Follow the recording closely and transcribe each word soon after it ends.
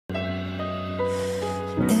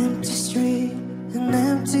Empty street, an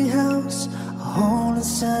empty house, a hole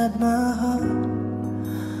inside my heart.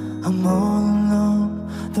 I'm all alone,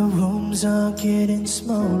 the rooms are getting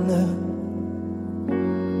smaller.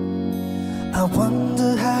 I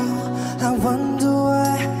wonder how, I wonder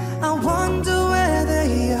why, I wonder where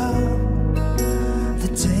they are. The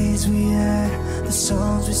days we had, the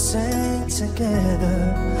songs we sang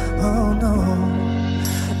together. Oh no.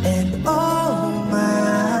 And oh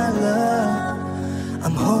my love,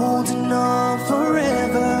 I'm holding on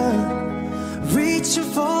forever, reaching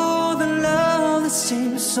for the love that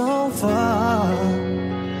seems so far.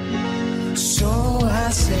 So I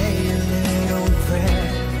say a little prayer,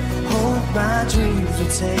 hope my dreams will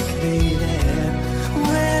take me there,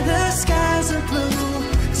 where the skies are blue,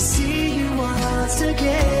 to see you once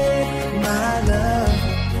again. My love,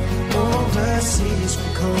 overseas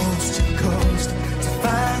from coast to coast, to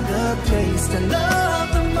find the place I love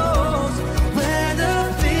the most, where the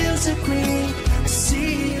fields are green, to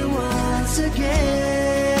see you once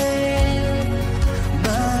again.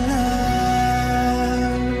 My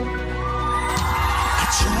love, I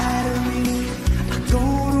try to read, I go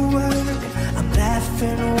to work, I'm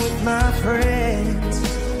laughing with my friends,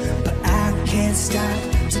 but I can't stop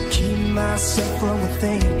to keep myself from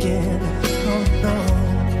thinking. Oh no.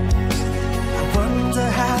 I wonder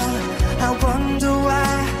how, I wonder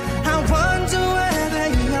why, I wonder where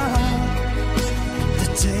they are. The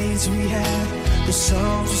days we had, the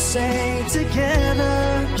songs we sang together.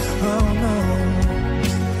 Oh no.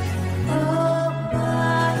 Oh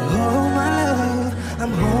my love,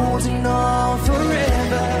 I'm holding on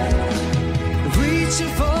forever,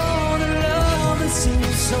 reaching for the love that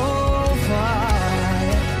seems so far.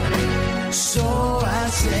 So I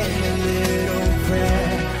say a little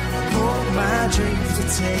prayer, hope my dreams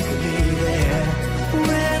will take me there,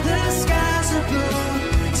 where the skies are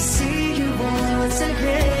blue, to see you once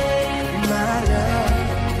again. My love,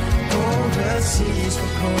 overseas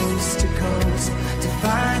from coast to coast, to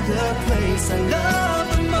find the place I love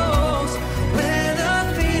the most, where the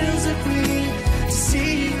fields are green, to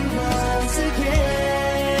see you once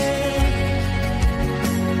again,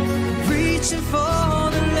 reaching for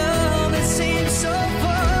the love that seems so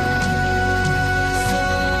far.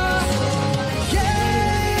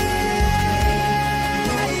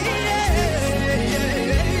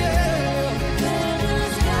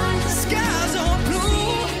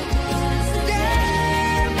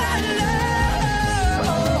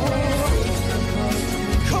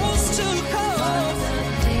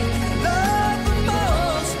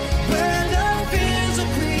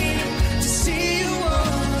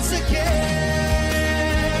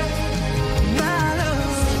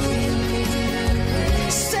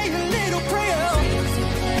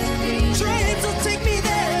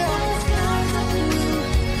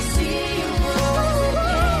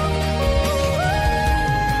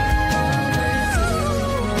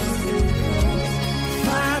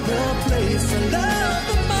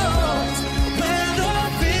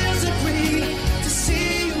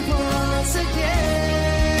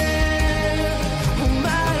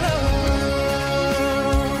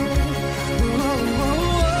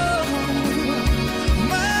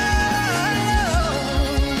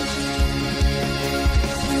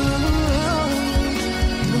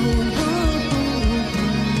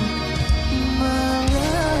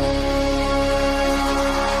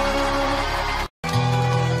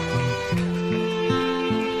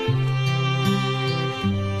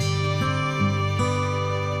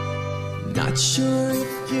 Not sure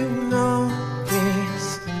if you know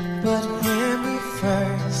this, but when we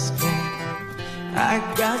first met, I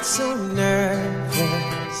got so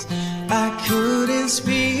nervous I couldn't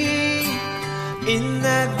speak. In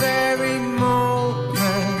that very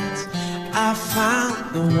moment, I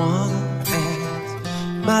found the one that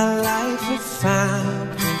my life had found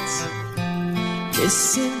its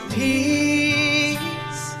missing piece.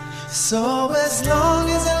 So as long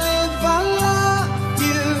as I live, I love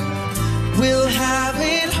you, will have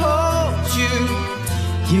it, hold you.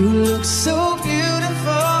 You look so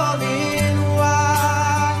beautiful in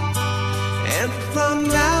white, and from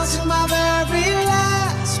now to my very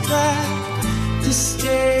last breath, this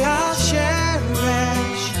day I'll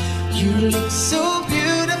cherish. You look so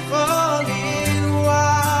beautiful in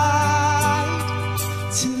white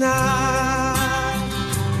tonight.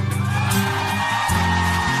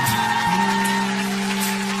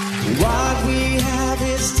 What we have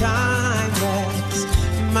is timeless,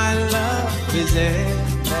 my love is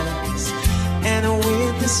endless, and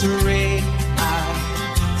with this ring I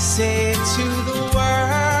say to the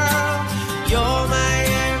world, you're my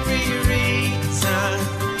every reason,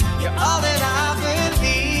 you're all that I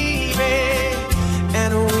believe in.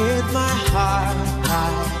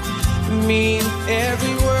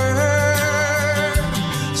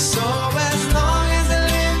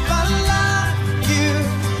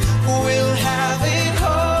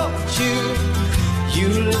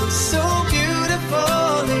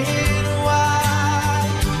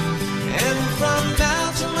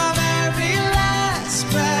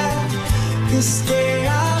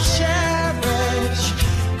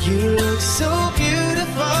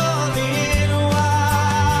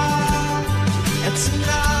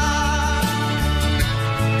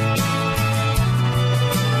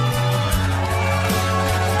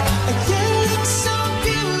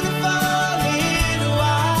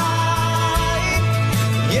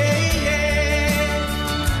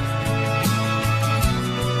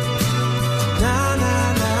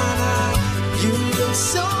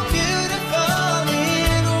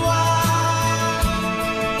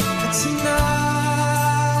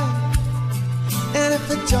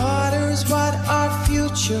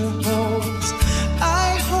 your holes.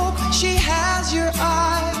 I hope she has your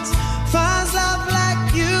eyes, finds love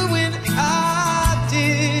like you and I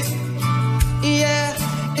did. Yeah,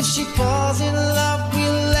 if she falls in love,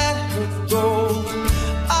 we'll let her go.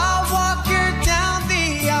 I'll walk her down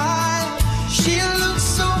the aisle. She looks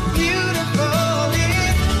so beautiful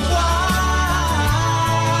in white.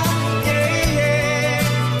 Yeah, yeah.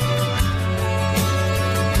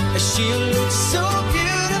 She looks so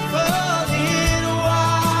beautiful in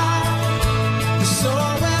white. So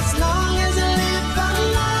as long as I live, I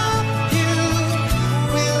love you.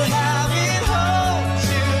 We'll have it hold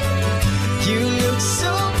you. You look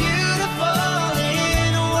so beautiful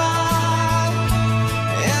in white.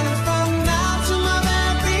 And from now to my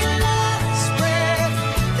very last breath,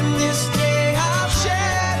 in this day I'll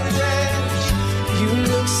cherish. You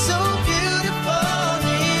look so beautiful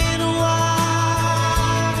in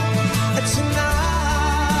white tonight.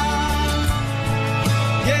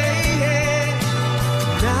 Yeah, yeah.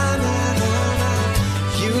 Na na na na.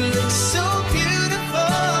 You look so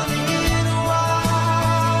beautiful in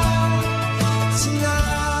white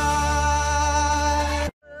tonight.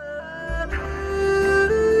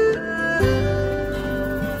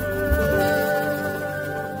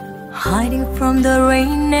 Hiding from the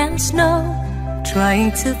rain and snow,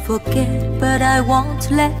 trying to forget, but I won't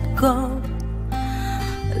let go.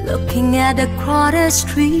 Looking at a crowded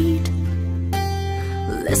street,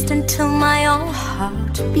 listening to my own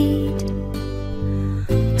heartbeat.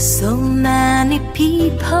 So many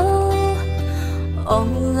people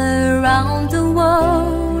all around the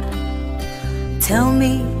world. Tell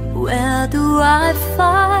me, where do I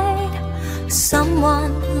find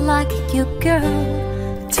someone like you, girl?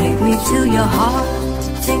 Take me to your heart,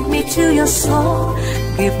 take me to your soul.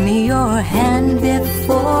 Give me your hand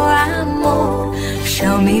before I'm old.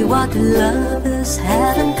 Show me what lovers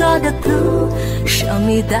haven't got a clue. Show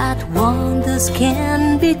me that wonders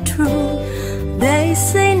can be true. They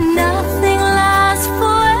say nothing lasts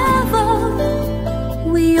forever.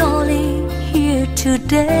 We only here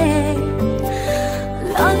today.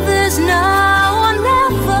 Love is now or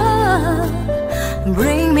never.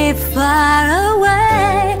 Bring me far away.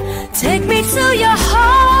 Take me to your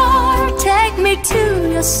heart, take me to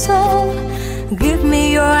your soul. Give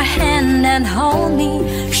me your hand and hold me.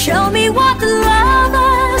 Show me what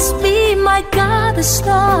lovers be. My God, this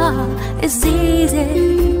love is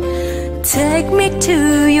easy. Take me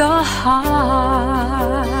to your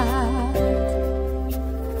heart.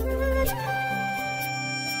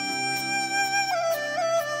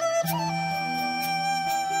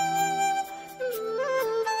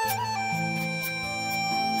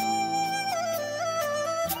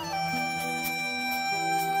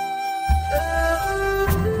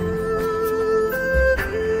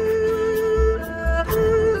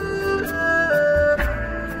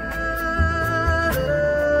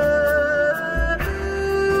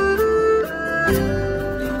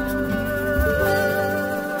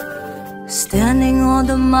 Standing on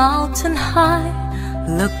the mountain high,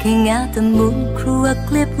 looking at the moon through a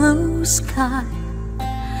clear blue sky.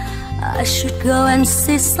 I should go and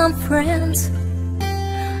see some friends,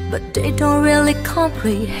 but they don't really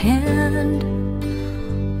comprehend.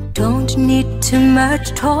 Don't need too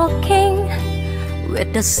much talking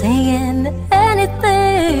without saying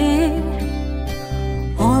anything.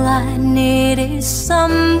 All I need is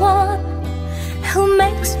someone who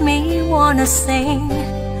makes me wanna sing.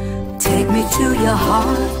 Take me to your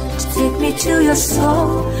heart, take me to your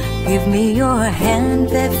soul. Give me your hand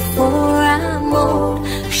before I'm old.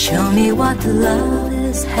 Show me what love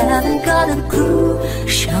is, haven't got a clue.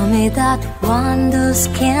 Show me that wonders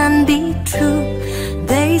can be true.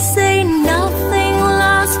 They say nothing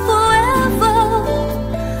lasts forever.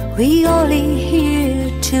 We only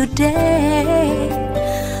here today.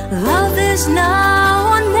 Love is now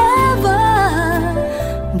or never.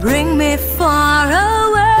 Bring me far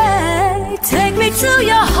away. Take me to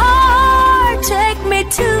your heart, take me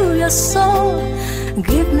to your soul.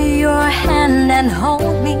 Give me your hand and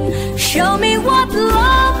hold me. Show me what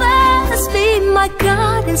love is. Be my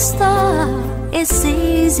guiding star. It's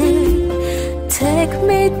easy. Take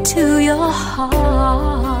me to your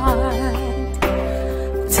heart.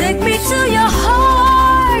 Take me to your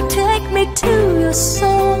heart, take me to your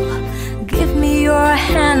soul. Give me your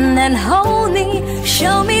hand and hold me.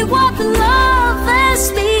 Show me what love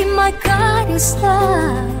is. Be my guiding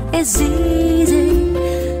star. It's easy.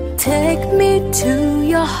 Take me to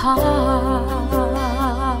your heart.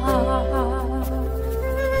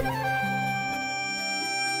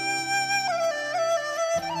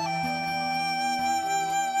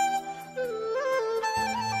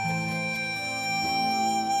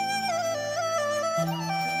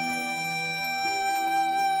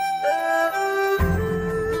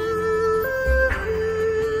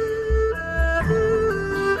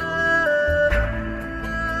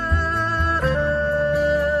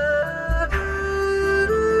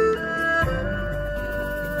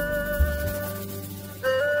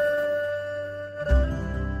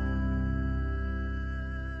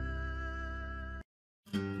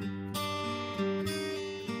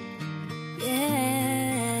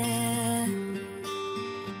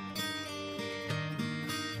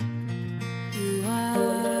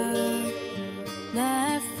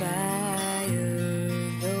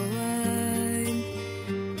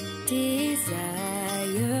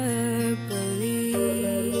 desire.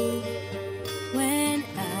 Believe when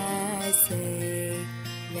I say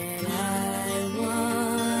that I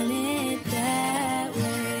want it that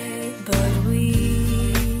way. But we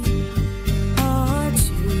are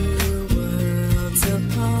two worlds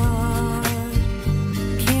apart.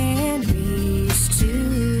 Can't reach to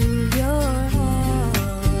your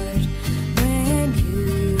heart when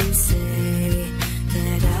you say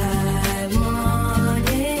that I want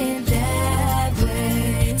it that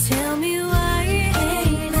way. Tell me why it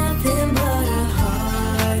ain't nothing but a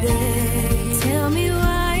heartache. Tell me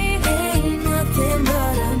why it ain't nothing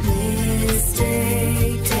but a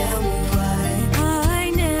mistake. Tell me why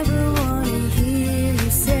I never wanna hear you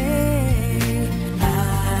say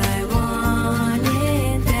I want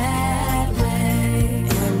it that way.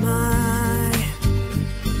 Am I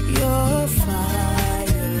your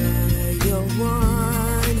fire, your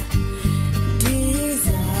one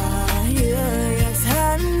desire? Yes,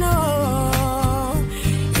 I know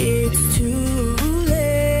it's too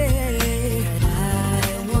late. I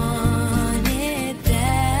want it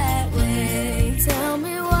that way. Tell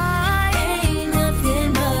me why ain't nothing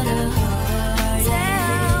but a heart.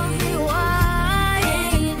 Tell me why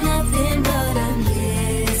ain't nothing but a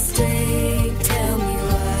mistake. Tell me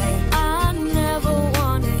why I never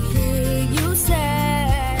wanna hear you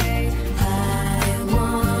say I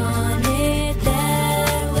want it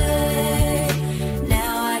that way.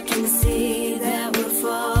 Now I can see that we're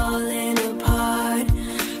falling apart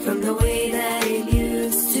from the way that it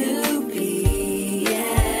used to be.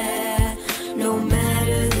 Yeah, no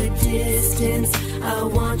matter the distance, I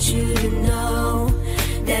want you to know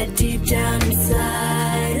that deep down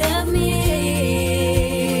inside of me,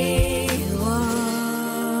 you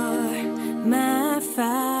are my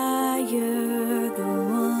fire, the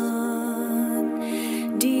one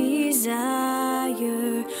desire.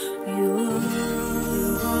 You are.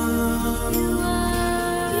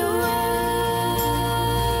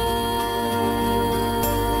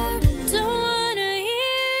 Don't wanna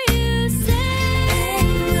hear you say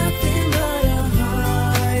ain't nothing but a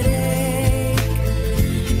heartache.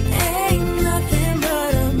 Ain't nothing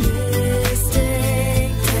but a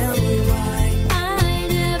mistake. Tell me why I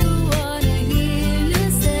never wanna hear you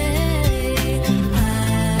say I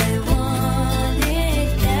want it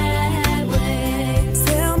that way.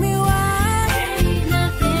 Tell me why ain't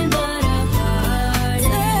nothing but a heartache.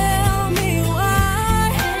 Tell me why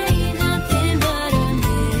ain't nothing but a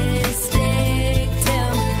mistake.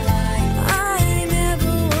 Tell me why I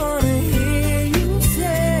never wanna hear you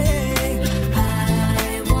say I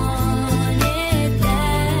want it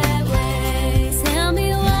that way. Tell me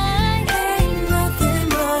why ain't nothing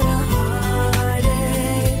but a heartache.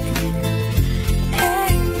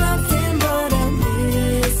 Ain't nothing but a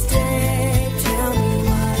mistake. Tell me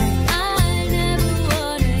why I never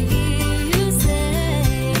wanna hear you say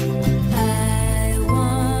I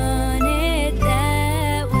want it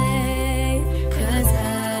that way. 'Cause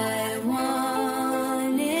I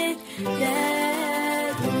want it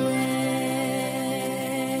that way.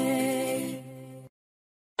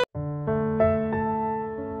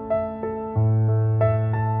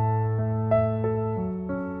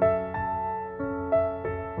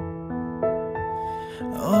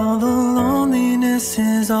 All the loneliness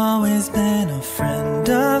has always been a friend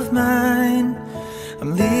of mine.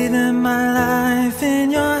 I'm leaving my life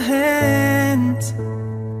in your hands.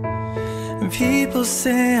 And people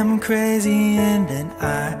say I'm crazy and that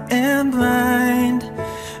I am blind,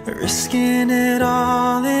 risking it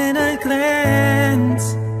all in a glance.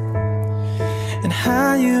 And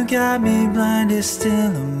how you got me blind is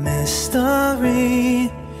still a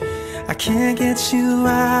mystery. I can't get you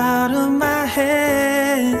out of my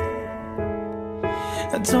head.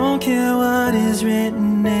 I don't care what is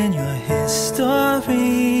written in your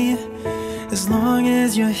history, as long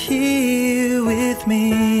as you're here with me.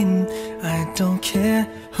 I don't care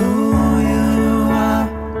who you are,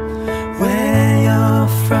 where you're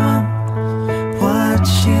from, what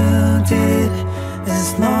you did, as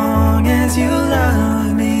long as you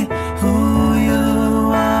love me. Who you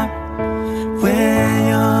are, where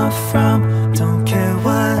you're from, don't care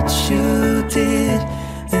what you did,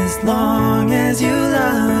 as long as you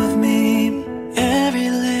love me. Every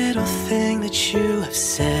little thing that you have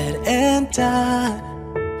said and done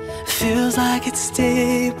feels like it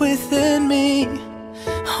stayed within me.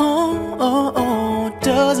 Oh,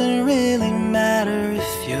 doesn't really matter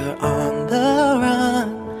if you're on the run.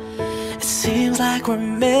 It seems like we're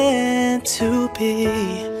meant to be.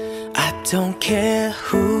 I don't care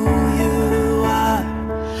who you are,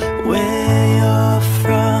 where you're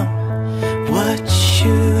from, what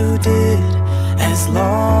you did, as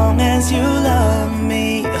long as you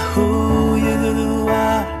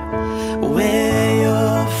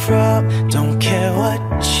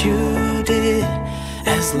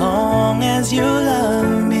as long as you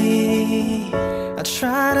love me. I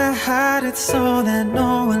try to hide it so that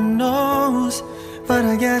no one knows, but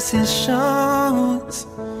I guess it shows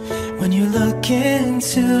when you look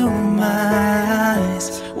into my eyes.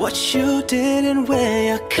 What you did and where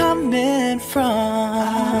you're coming from.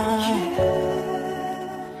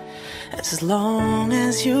 As long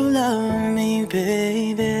as you love me,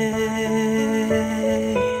 baby.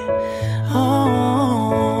 Oh,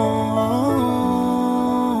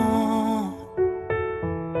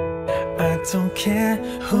 I don't care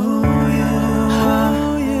who you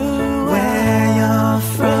are, where you're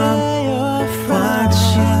from, what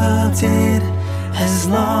you did. As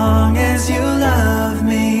long as you love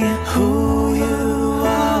me, who you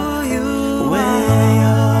are, where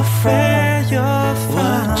you're from,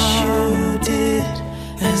 what you did.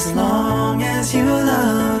 As long as you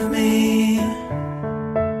love me,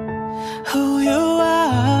 who you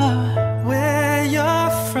are, where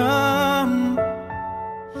you're from,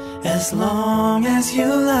 as long as you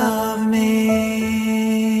love me.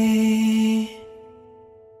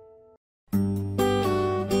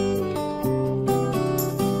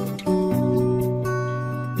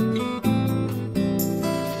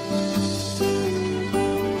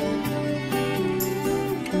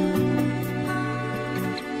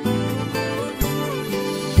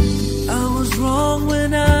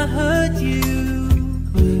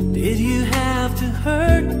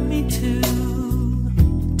 Hurt me too.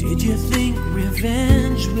 Did you think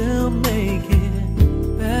revenge will make it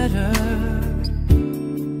better?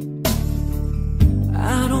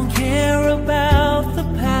 I don't care about the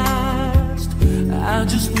past, I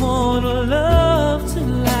just want a love to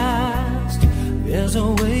last. There's a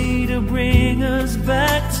way to bring us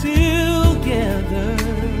back together.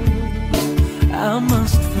 I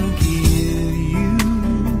must forgive you,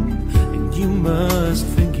 and you must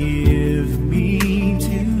forgive me.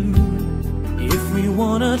 We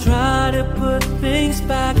wanna try to put things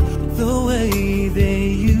back the way they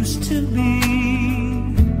used to be.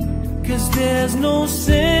 'Cause there's no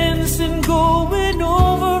sense in going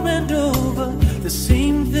over and over the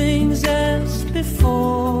same things as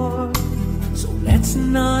before. So let's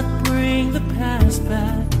not bring the past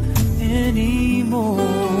back anymore.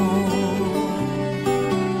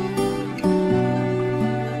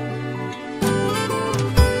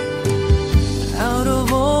 Out of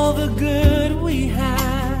all the good we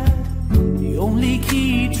had, you only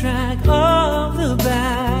keep track of the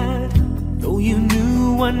bad. Though you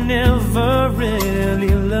knew I never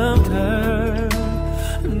really loved her.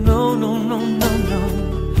 No, no, no, no, no.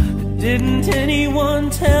 Didn't anyone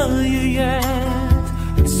tell you yet?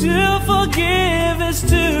 To forgive is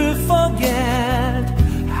to forget.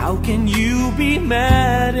 How can you be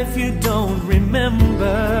mad if you don't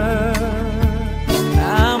remember?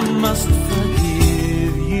 I must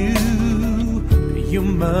forgive you, you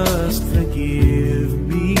must forgive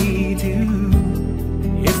me too.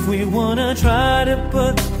 If we wanna try to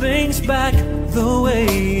put things back the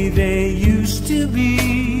way they used to be.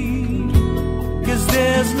 'Cause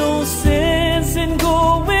there's no sense in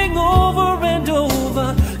going over and over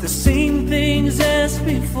the same things as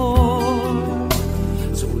before.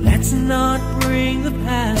 So let's not bring the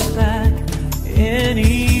past back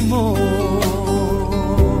anymore.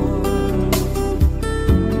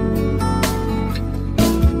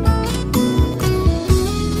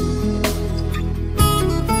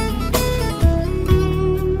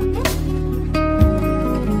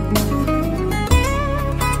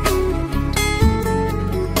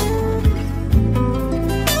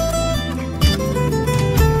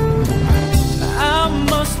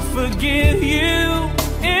 Forgive you,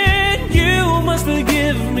 and you must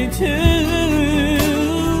forgive me too.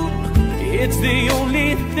 It's the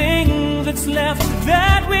only thing that's left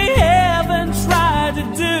that we haven't tried to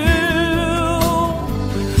do.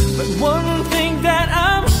 But one thing that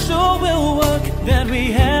I'm sure will work that we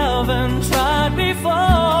haven't tried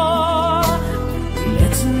before.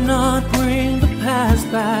 Let's not bring the past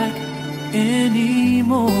back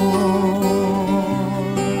anymore.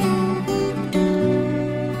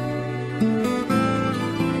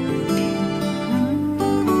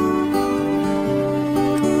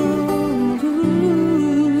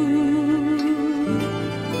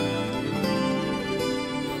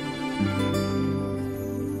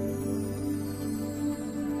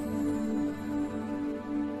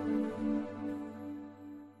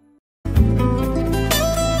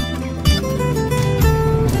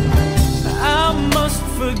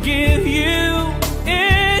 Forgive you,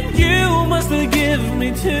 and you must forgive me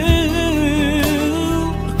too.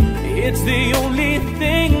 It's the only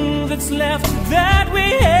thing that's left that we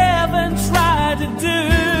haven't tried to do.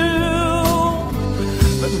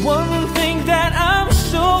 But one thing that I'm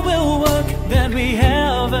sure will work that we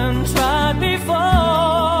haven't tried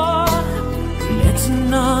before. Let's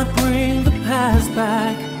not bring the past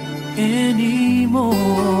back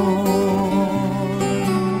anymore.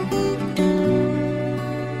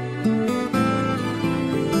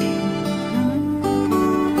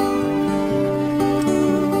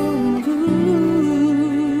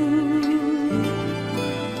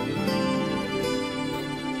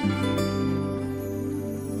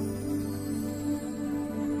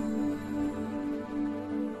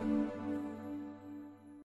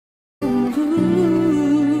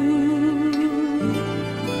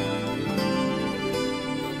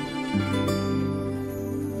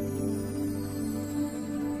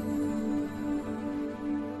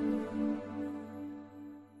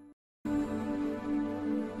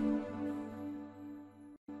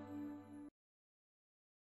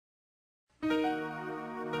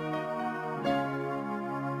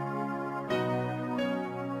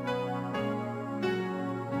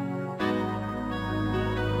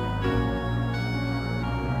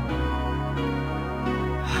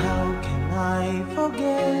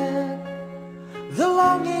 Forget the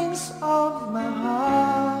longings of my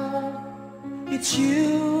heart. It's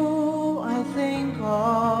you I think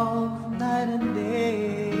of night and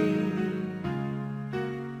day.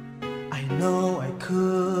 I know I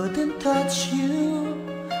couldn't touch you,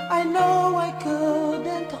 I know I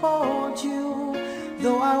couldn't hold you,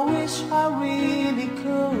 though I wish I really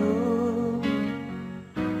could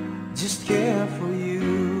just care for you.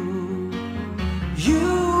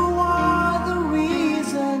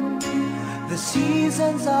 The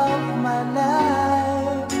seasons of my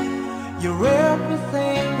life, you're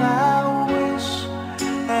everything I wish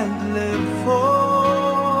and live for.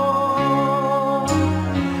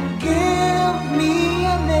 Give me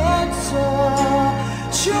an answer,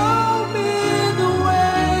 show me the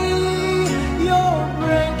way. You're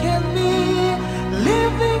breaking me,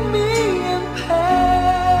 leaving me in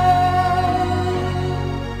pain.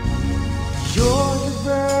 You're the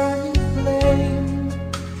burning flame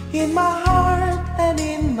in my heart and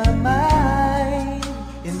in my mind.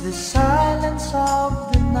 In the silence of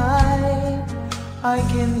the night, I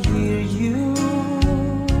can hear you.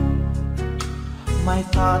 My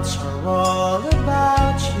thoughts are all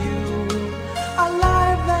about you,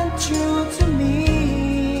 alive and true to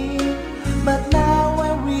me. But now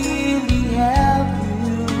I really have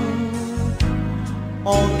you,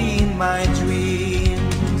 only in my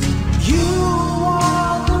dreams. You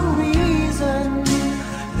are the reason,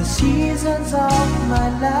 the seasons of my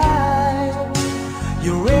life.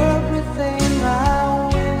 You're everything I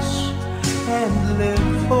wish and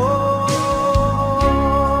live for.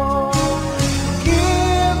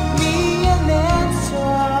 Give me an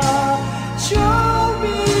answer, show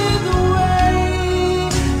me the way.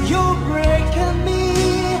 You're breaking me,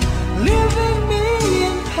 leaving me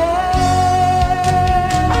in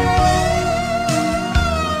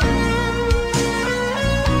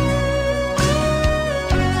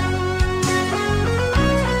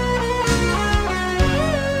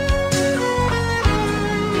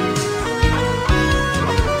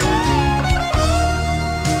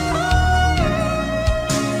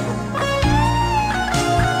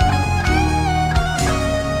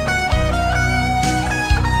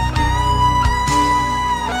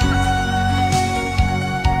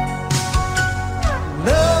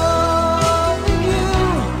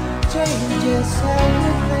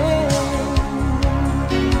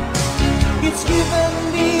it's given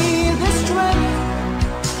me the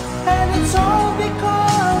strength, and it's all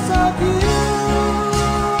because of you.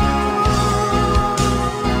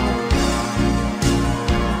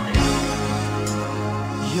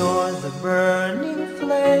 You're the burning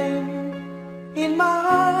flame in my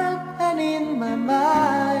heart and in my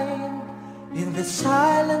mind. In the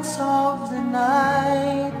silence of the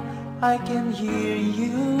night, I can hear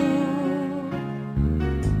you.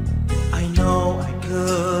 I know I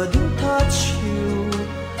couldn't touch you,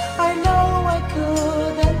 I know I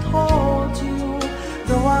couldn't hold you,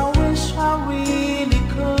 though I wish I really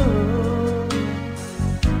could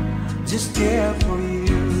just care for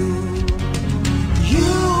you.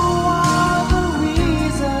 You are the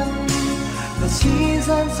reason, the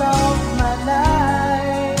seasons of my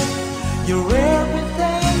life. You're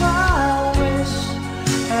everything I wish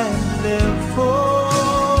and live for.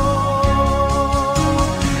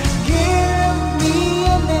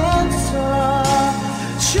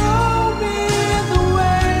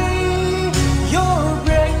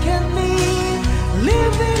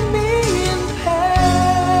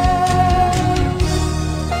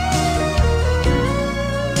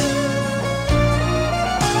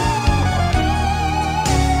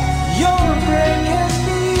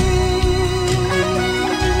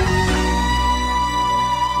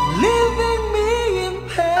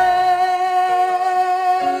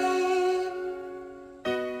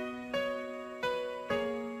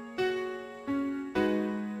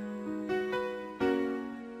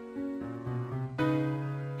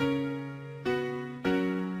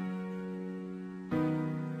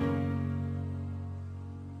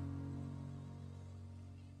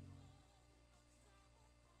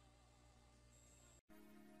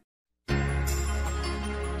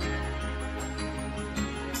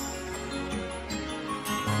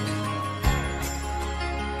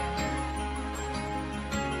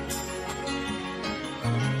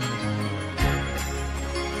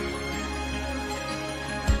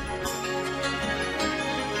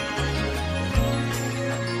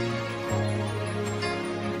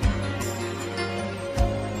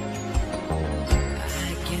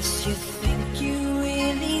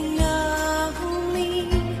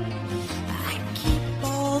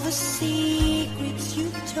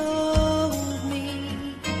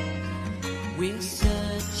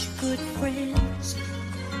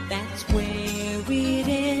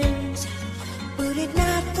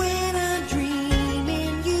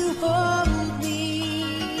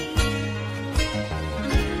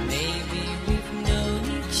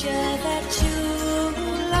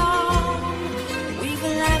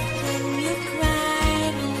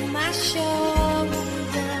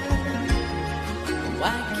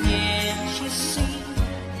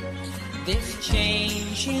 this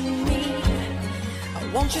change in me.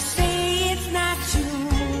 Won't you say it's not too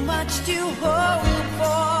much to hope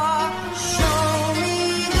for? Show me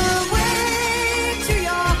the way to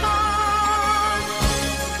your heart.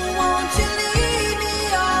 Won't you lead me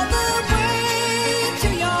all the way to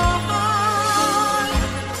your heart?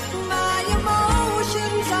 My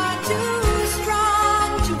emotions are too strong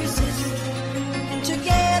to resist, and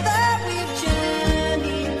together we've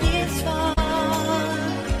journeyed this far.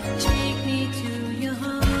 Take me to your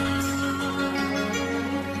heart.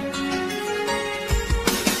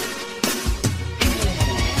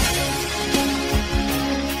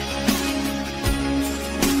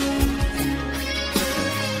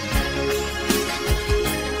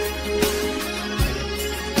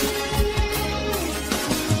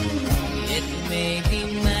 It may be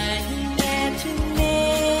my imagination,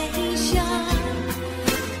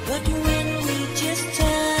 but when we just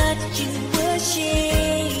touched, you were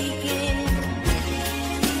shaking.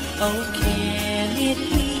 Oh, can it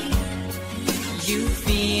be you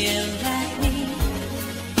feel like me?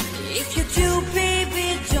 If you do, baby,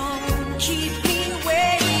 don't keep me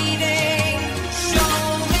waiting. Show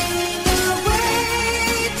me the way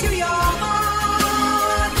to your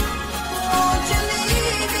heart. Won't you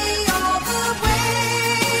lead me all the way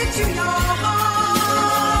to your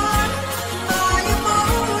heart? My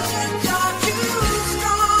emotions are too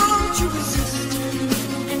strong to resist,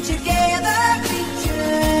 and together we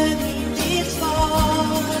journey this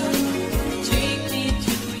far. Take me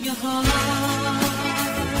to your heart.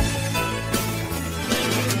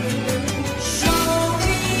 Show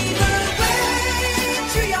me the way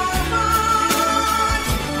to your heart.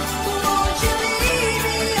 Won't you lead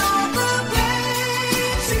me all the way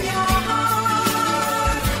to your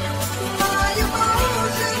heart? My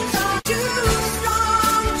emotions are too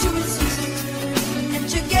strong to resist, and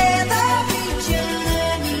together we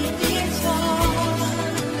journey this far.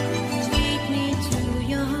 Take me to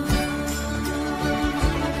your heart.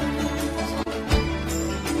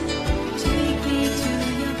 Take me to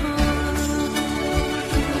your heart.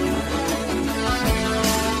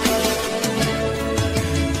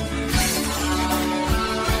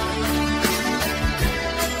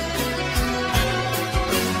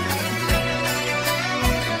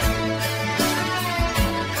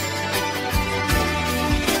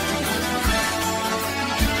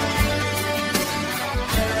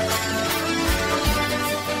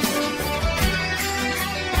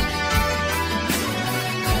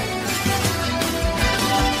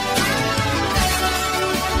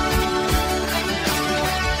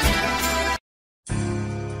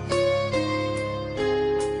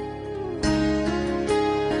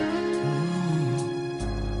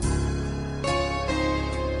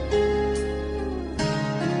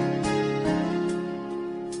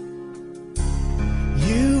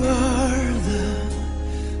 You are the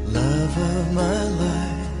love of my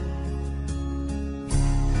life.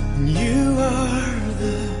 You are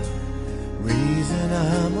the reason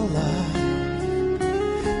I'm alive.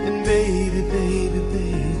 And baby, baby,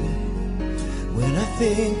 baby, when I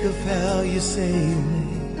think of how you save me,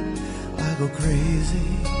 I go crazy.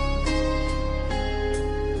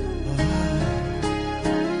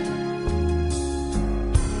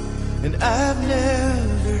 And I've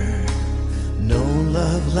never known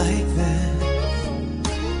love like that.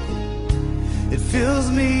 It fills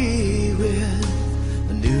me with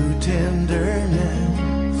a new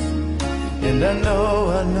tenderness. And I know,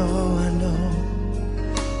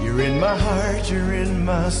 you're in my heart, you're in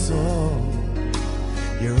my soul.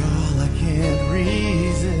 You're all I can't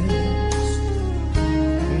resist.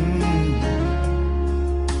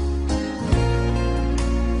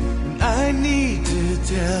 And I need to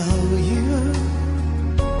tell you,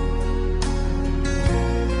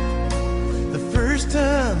 the first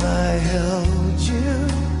time I held you,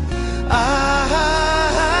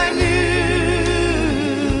 I knew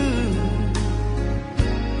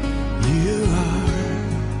you are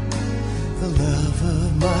the love of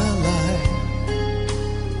my life.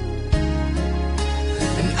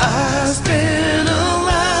 And I spent a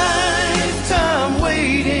lifetime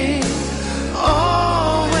waiting,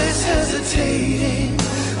 always hesitating,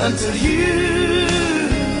 until you,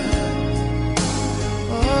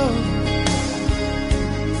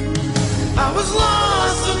 I was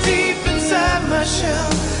lost so deep inside my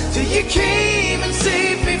shell, till you came and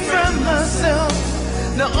saved me from myself.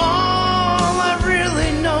 Now all I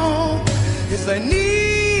really know is I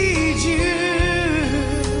need you.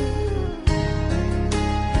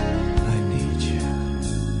 I need you.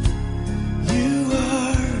 You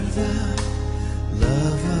are the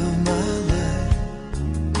love of my life,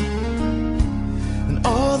 and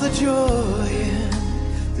all the joy and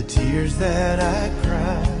the tears tears that I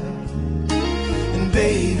cried. And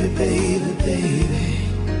baby, baby, baby,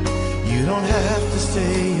 you don't have to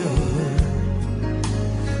say a word.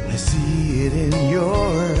 I see it in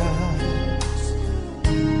your eyes.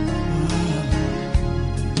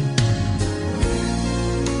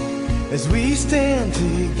 As we stand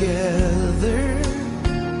together,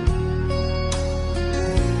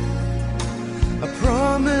 I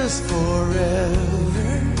promise forever,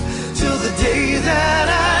 till the day that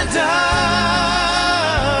I die.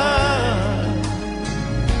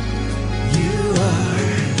 You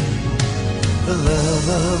are the love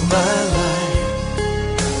of my life.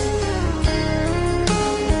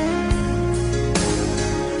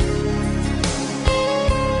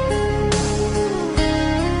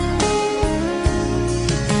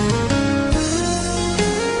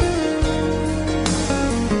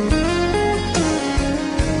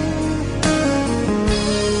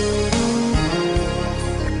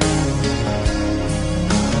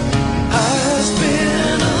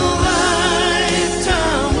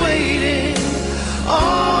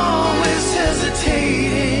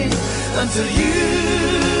 Until you,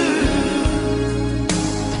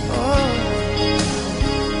 oh,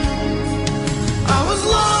 I was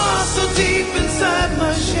lost so deep inside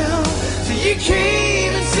my shell, till you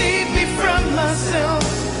came and saved me from myself.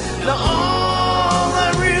 Now all I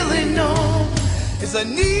really know is I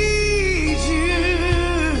need you.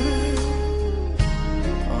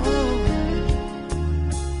 Oh,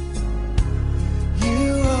 you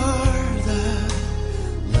are the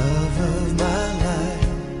love of my life.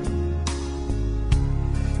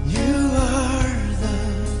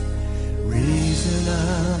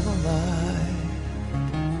 I'm alive.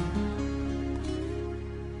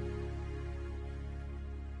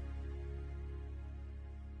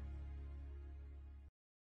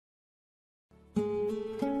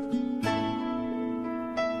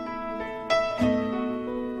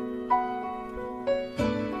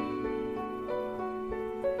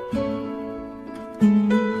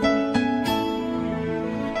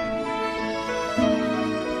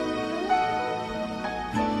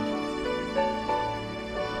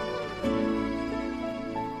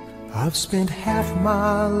 I've spent half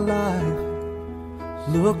my life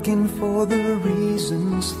looking for the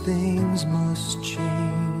reasons things must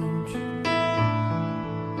change,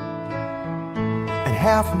 and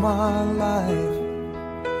half my life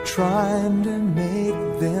trying to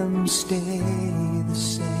make them stay the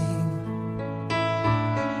same.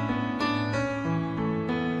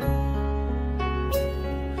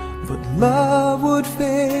 But love would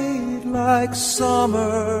fade like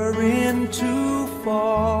summer into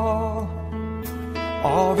fall.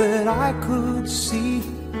 All that I could see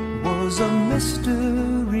was a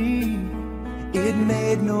mystery. It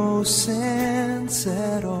made no sense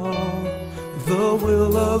at all. The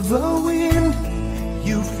will of the wind,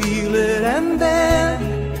 you feel it and then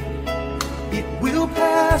it will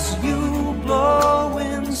pass you,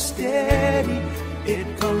 blowing steady.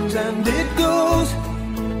 It comes and it goes,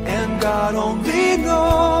 and God only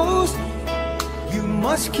knows. You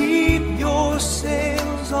must keep your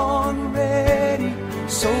sails on ready,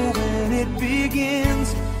 so when it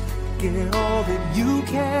begins, get all that you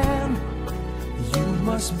can. You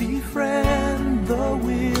must befriend the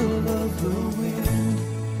will of the wind.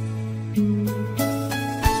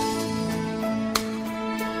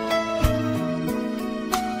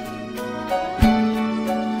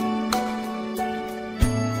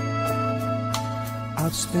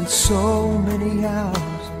 I've spent so many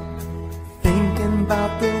hours thinking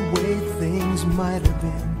about the way things might have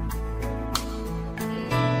been,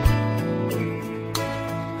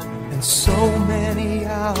 and so many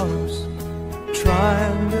hours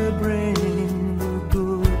trying to bring the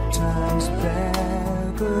good times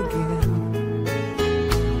back again.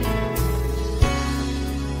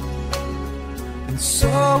 And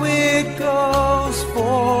so it goes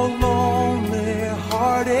for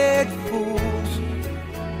lonely-hearted fools.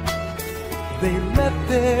 They let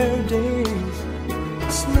their days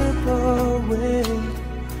slip away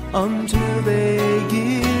until they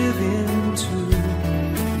give in to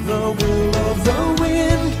the will of the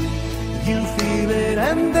wind. You feel it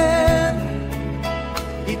and then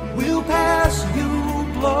it will pass you,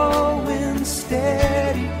 blowing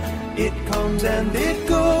steady. It comes and it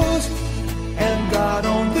goes, and God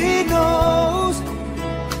only knows.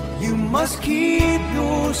 You must keep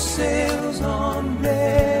your sails on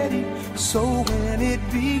ready, so when it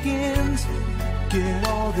begins, get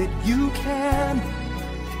all that you can.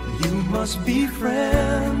 You must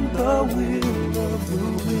befriend the will of the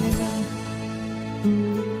wind.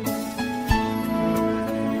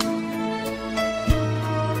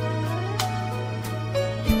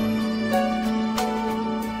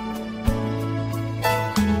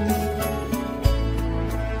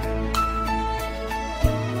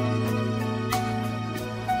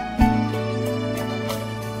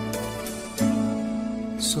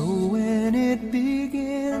 it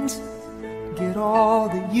begins. Get all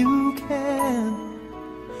that you can.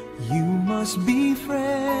 You must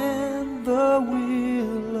befriend the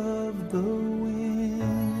will of the wind.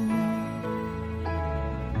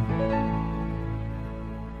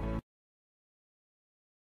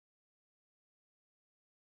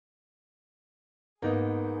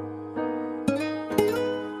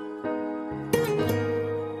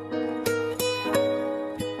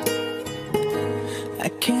 I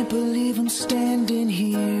can't believe I'm standing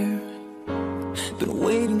here. Been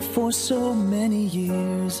waiting for so many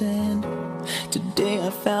years, and today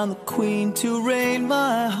I found the queen to reign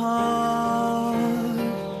my heart.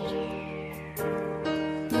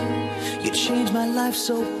 You changed my life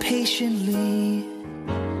so patiently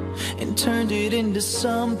and turned it into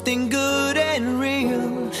something good and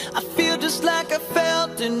real. I feel just like I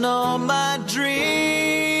felt in all my dreams.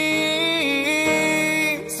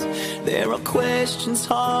 There are questions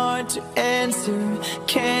hard to answer,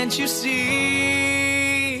 can't you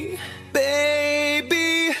see?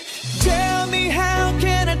 Baby, tell me, how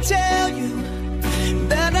can I tell you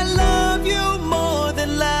that I love you more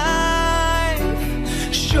than life?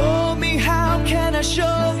 Show me, how can I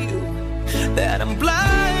show you that I'm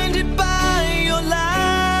blinded by your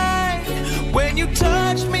light? When you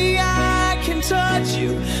touch me, I can touch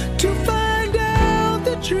you to find out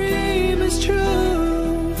the dream is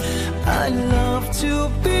true. I love to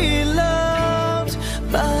be loved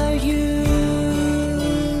by you.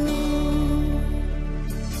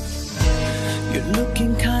 You're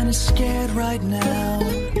looking kinda scared right now.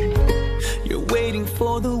 You're waiting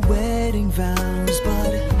for the wedding vows,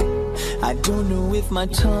 but I don't know if my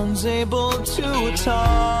tongue's able to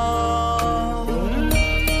talk.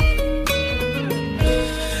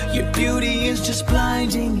 Your beauty is just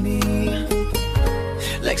blinding me,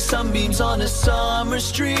 like sunbeams on a summer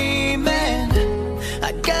stream, and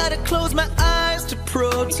I gotta close my eyes to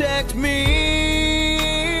protect me.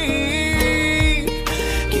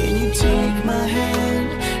 Can you take my hand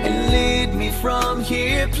and lead me from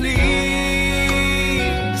here, please?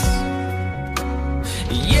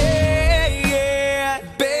 Yeah, yeah,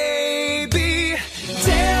 baby,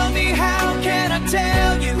 tell me, how can I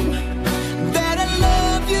tell you that I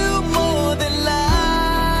love you more than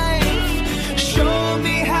life? Show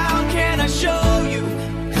me, how can I show you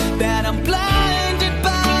that I'm blinded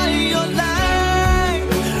by your light?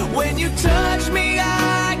 When you touch me,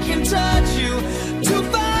 I can touch you to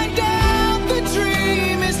find out the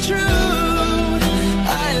dream is true.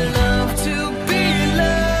 I love to be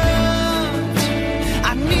loved.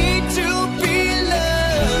 I need to be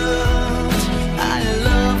loved. I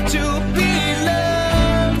love to be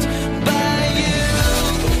loved by you.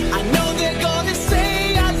 I know they're gonna say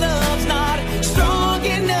our love's not strong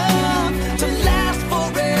enough to last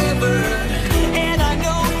forever, and I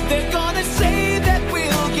know they're gonna say that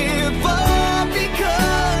we'll give up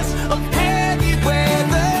because of heavy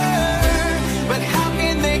weather. But how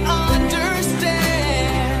can they understand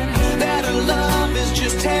that our love is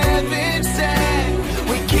just heaven sent?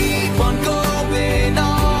 We keep on going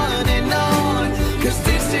on and on, 'cause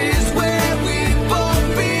this is where we both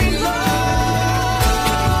belong.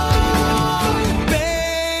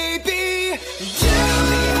 Baby, tell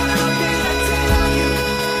me, how can I tell you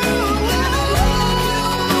that I love you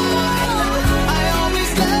more than life? I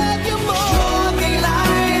always love you more than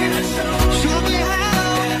life. Show me how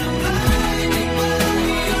that I'm blinded by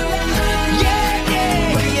your light. Yeah, yeah,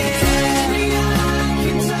 yeah. Touch me, I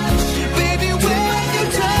can touch you. Baby, when you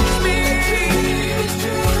touch me,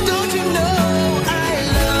 don't you know I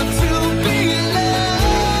love to be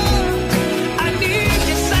loved? I need,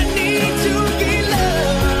 yes, I need to be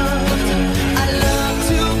loved. I love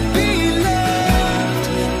to be loved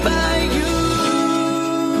by you.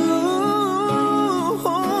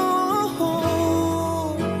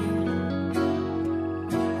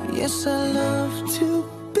 Yes, I love to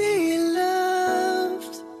be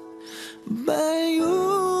loved by you.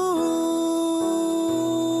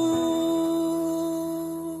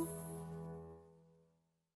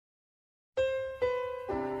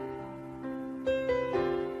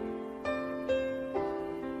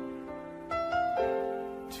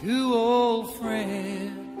 Two old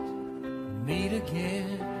friends meet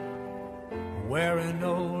again, wearing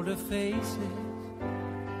older faces,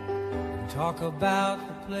 and talk about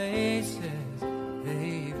the places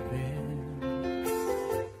they've been.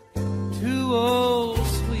 Two old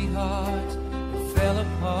sweethearts who fell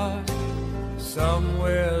apart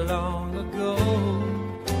somewhere long ago.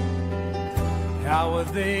 How were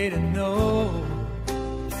they to know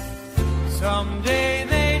someday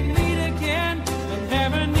they'd meet again? But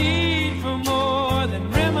never need for more than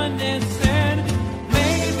reminiscing.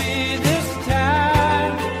 Maybe this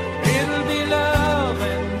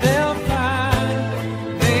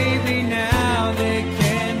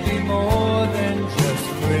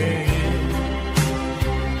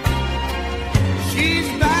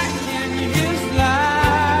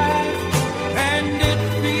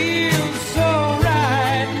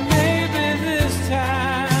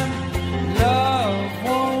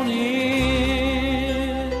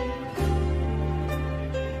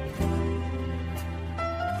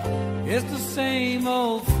It's the same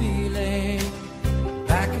old feeling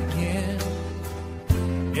back again.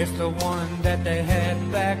 It's the one that they had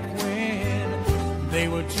back when they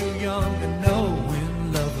were too young to know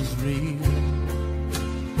when love was real.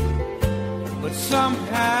 But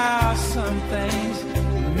somehow some things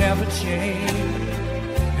never change,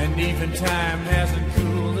 and even time hasn't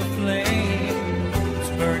cooled the flame.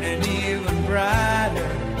 It's burning even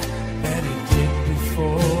brighter than it did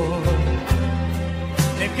before.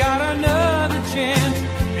 They've got another chance,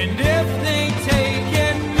 and if they take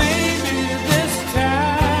it, maybe this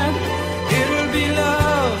time it'll be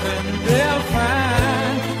love and they'll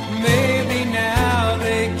find maybe now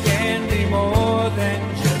they can be more than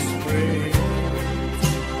just friends.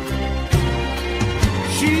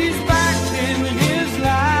 She's back in his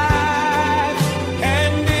life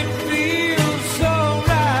and it feels so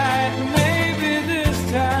right. Maybe this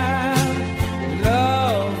time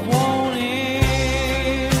love won't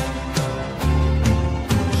end.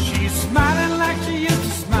 She's smiling like she used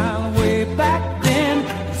to smile way back then.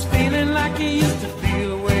 He's feeling like he used to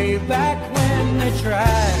feel way back when they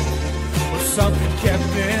tried. Well, something kept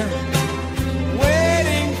them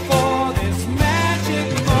waiting for this magic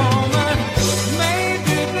moment.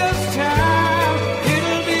 Maybe this time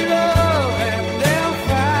it'll be love and they'll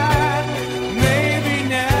find maybe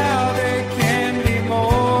now they can be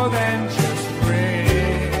more than just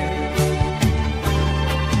friends.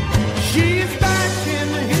 She's back in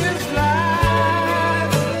his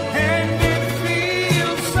life and it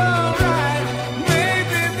feels so right.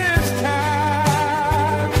 Maybe this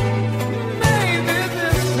time, maybe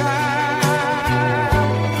this time,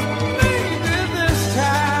 maybe this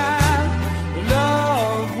time,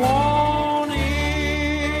 love won't end.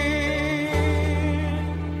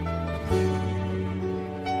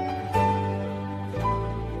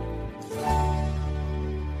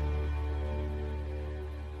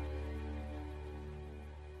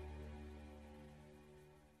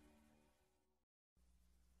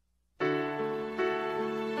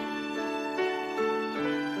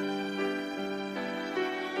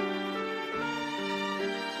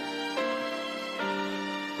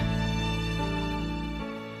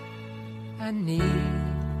 I need,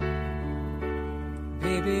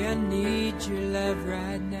 baby, I need your love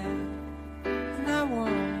right now. And I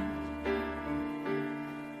want,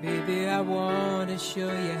 baby, I want to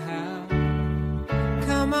show you how.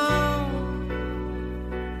 Come on,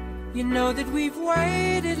 you know that we've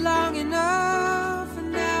waited long enough,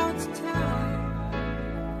 and now it's time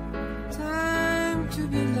to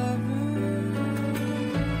be lovers.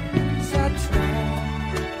 I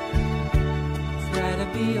try to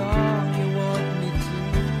be all you want me to,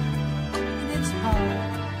 and it's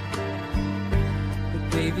hard, but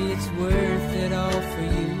baby, it's worth it all for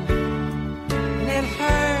you. And it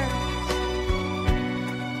hurts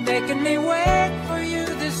making me wait for you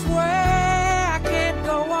this way. I can't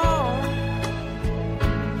go on,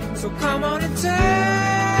 so come on and take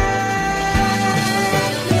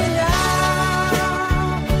me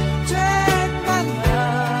now, take my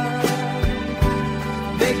love,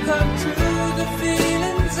 make come true the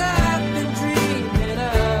feelings I've been dreaming of.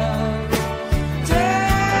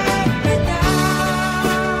 Take me now,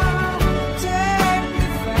 take me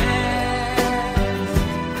fast.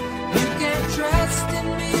 You can trust in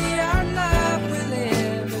me, our love will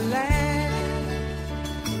ever last.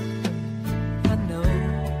 I know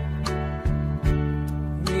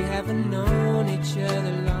we haven't known each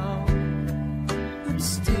other long, but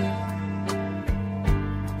still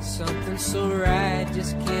something so right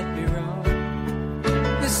just can't be wrong.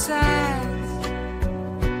 Besides,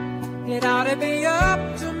 it ought to be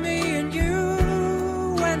up to me and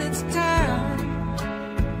you when it's time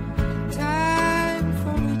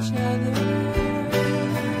for each other.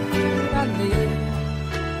 I live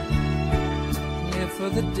for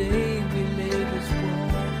the day we live as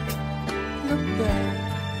one. Look back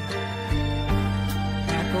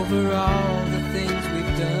over all the things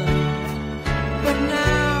we've done. But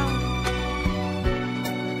now,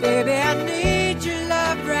 baby, I need your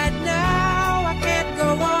love right now. I can't go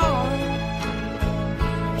on,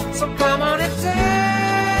 so come on and take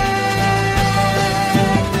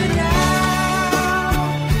me now,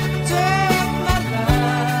 take my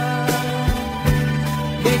love,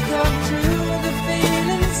 make come true the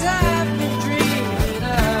feelings I've been dreaming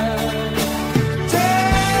of.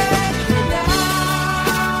 Take me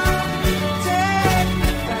now, take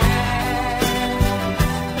me fast.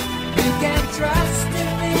 You can trust in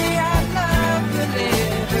me, I love.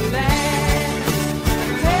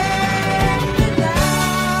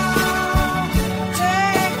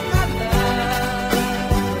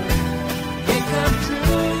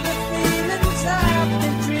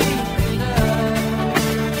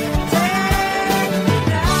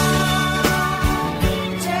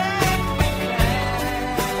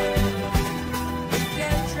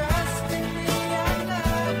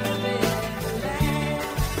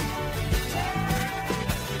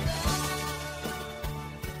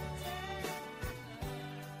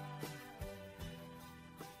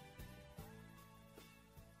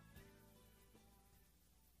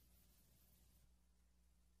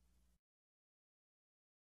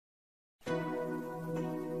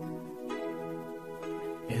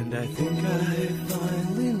 And I think I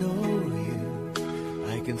finally know you.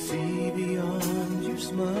 I can see beyond your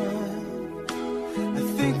smile. I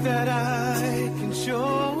think that I can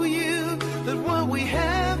show you that what we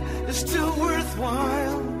have is still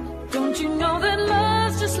worthwhile. Don't you know that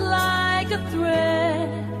love's just like a thread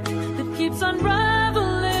that keeps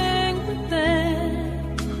unraveling within?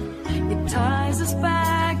 It ties us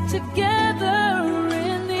back together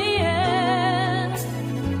in the end.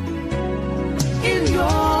 In your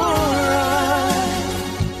eyes,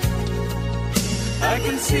 I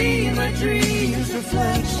can see my dreams'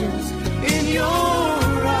 reflections. In your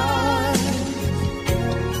eyes,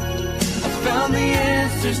 I found the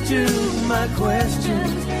answers to my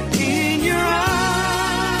questions. In your eyes,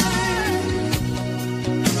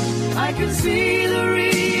 I can see the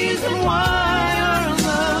reason why our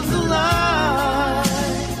love's alive.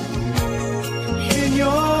 In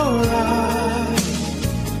your eyes,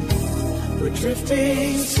 we're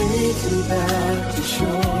drifting safely back to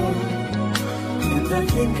shore. And I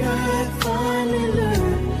think I finally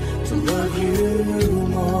learned to love you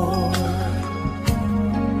more.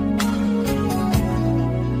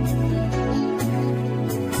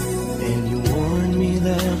 And you warned me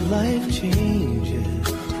that life changes,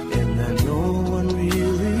 and that no one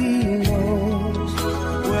really knows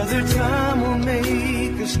whether time will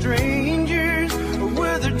make us strangers or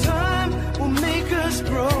whether time will make us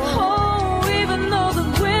grow. Oh, even though the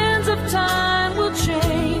winds of time will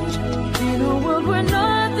change, in a world where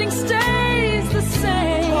nothing stays the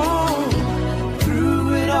same. Oh,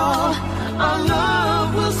 through it all, our love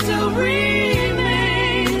will still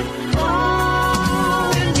remain.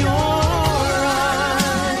 Oh, in your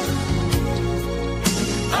eyes,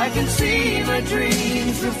 I can see my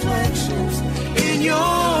dreams' reflections. In your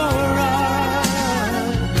eyes,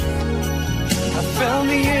 I found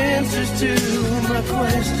the answers to my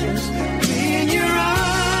questions. In your eyes,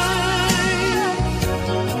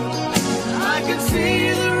 I can see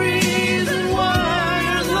the reason why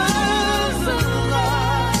our love's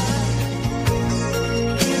alive.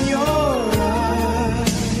 In your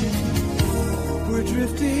eyes, we're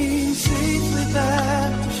drifting safely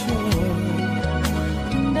back to shore.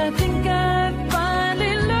 And I think I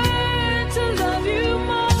finally learned to love you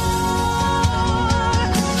more.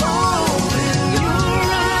 Oh, in your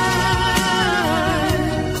eyes,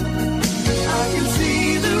 I can see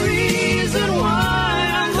the reason why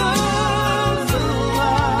our love's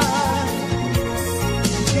alive.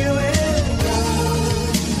 You and I.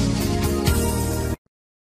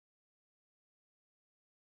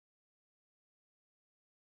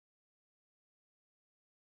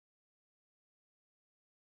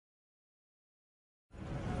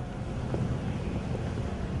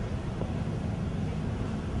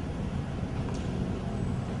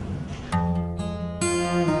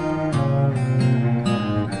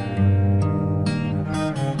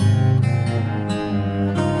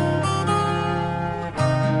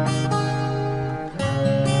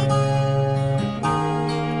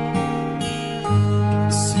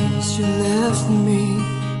 Since you left me,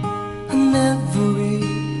 I never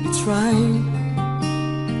really tried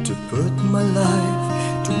to put my life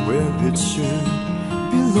to where it should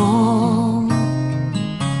belong.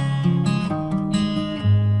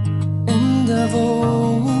 And I've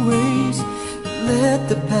always let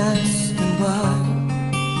the past come by,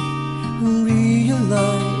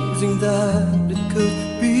 realizing that it could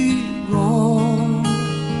be wrong.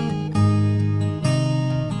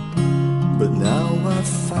 But now I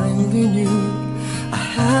finally knew I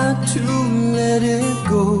had to let it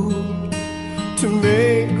go to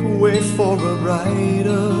make way for a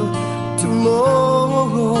brighter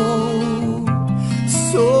tomorrow.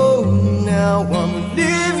 So now I'm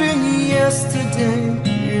leaving yesterday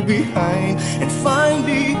behind, and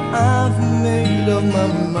finally I've made up my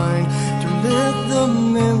mind to let the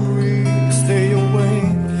memories stay away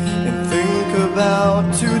and think about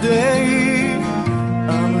today.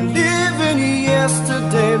 I'm leaving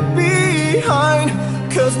yesterday behind,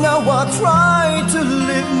 'cause now I try to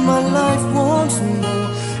live my life once more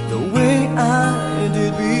the way I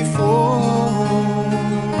did before.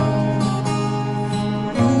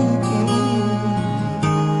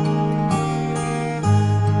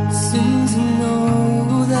 Since I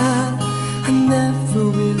know that I never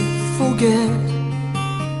will forget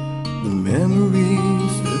the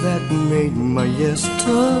memories that made my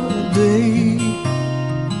yesterday.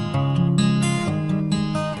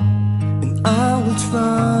 I will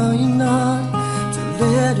try not to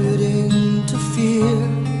let it interfere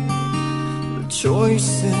the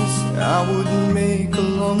choices I would make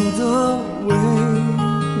along the way.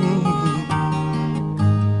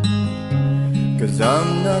 'Cause I'm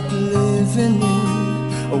not living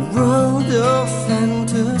in a world of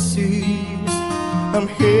fantasies. I'm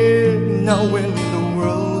here now in the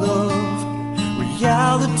world of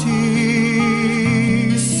reality.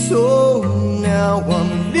 So now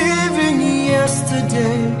I'm leaving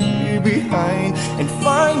yesterday behind, and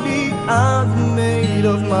finally I've made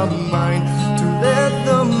up my mind to let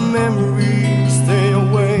the memories stay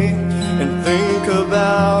away and think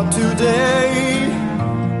about today.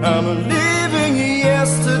 I'm leaving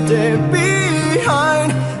yesterday behind,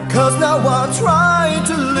 'cause now I try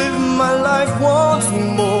to live my life once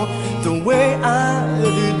more the way I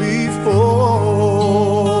did before.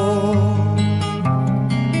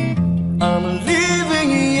 I'm leaving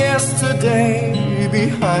yesterday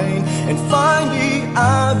behind, and finally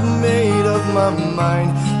I've made up my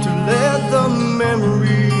mind to let the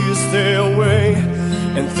memories stay away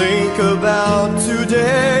and think about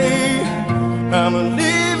today. I'm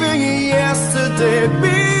leaving yesterday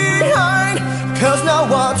behind, 'cause now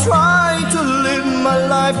I try to live my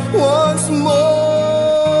life once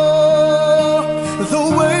more the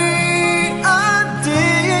way I did.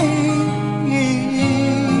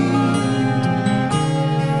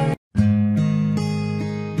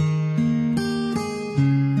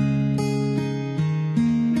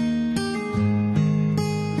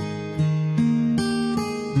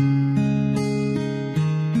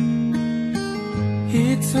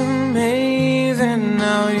 It's amazing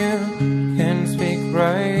how you can speak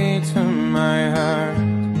right to my heart.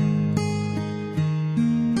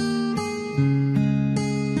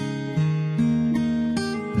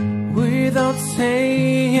 Without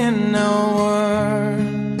saying a word,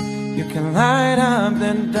 you can light up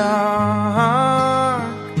the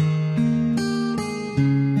dark.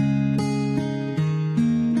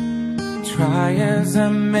 Try as I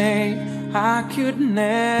may, I could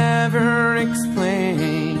never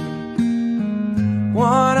explain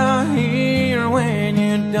what I hear when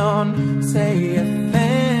you don't say a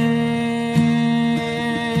thing.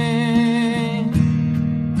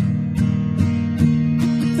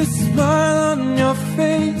 The smile on your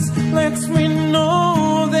face lets me know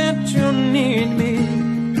that you need me.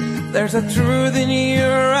 There's a truth in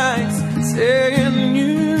your eyes saying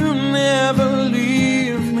you never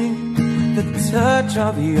leave me. The touch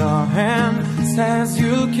of your hand says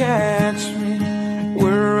you'll catch me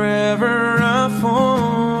wherever I fall.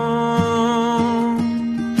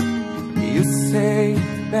 You say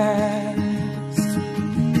it best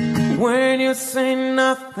when you say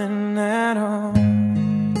nothing at all.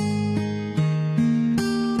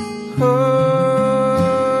 Oh,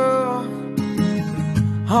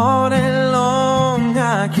 all day long I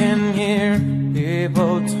can hear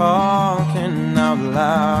people talking out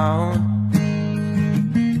loud.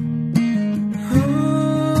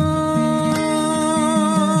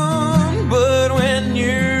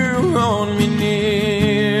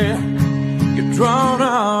 Drown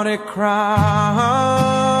out a crowd.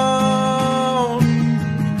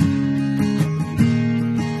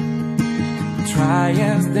 Try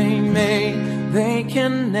as they may, they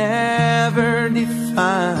can never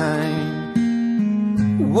define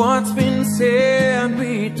what's been said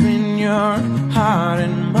between your heart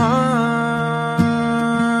and mine.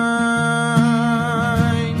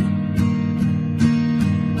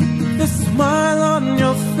 The smile on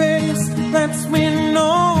your face lets me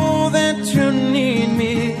know that you need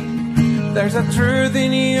me. There's a truth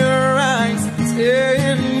in your eyes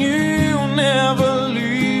saying you'll never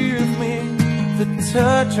leave me. The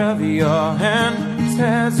touch of your hand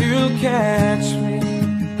says you'll catch me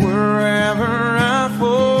wherever I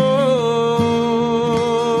fall.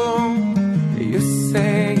 You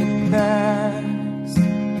say it best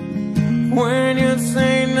when you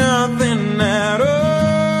say nothing at all.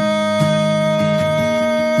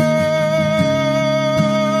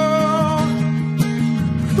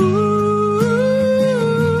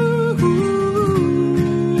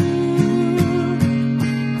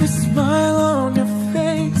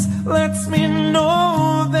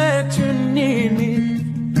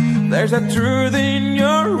 There's a truth in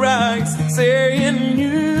your eyes saying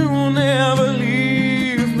you'll never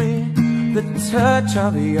leave me. The touch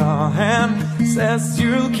of your hand says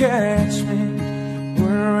you'll catch me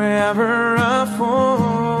wherever I fall.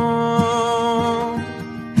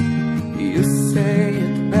 You say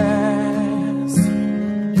it best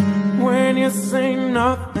when you say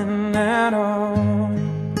nothing at all.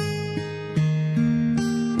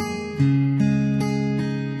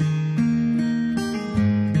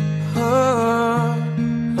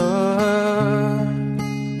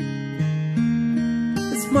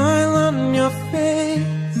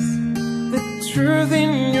 Truth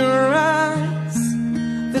in your eyes,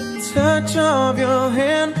 the touch of your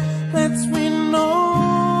hand lets me know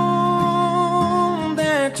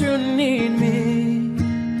you need me.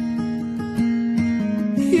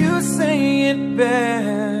 You say it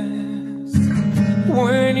best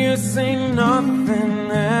when you say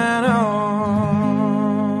nothing at all.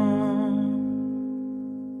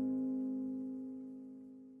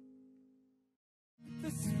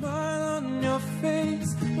 The smile on your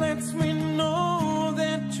face lets me know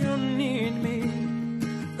that you need me.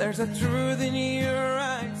 There's a truth in your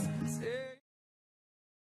eyes.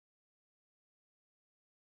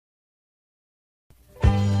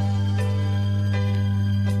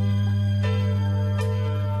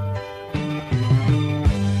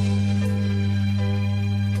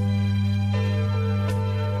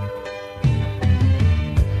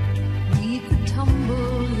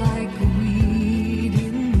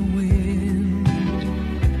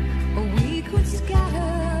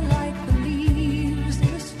 Scatter like the leaves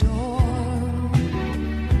in a storm.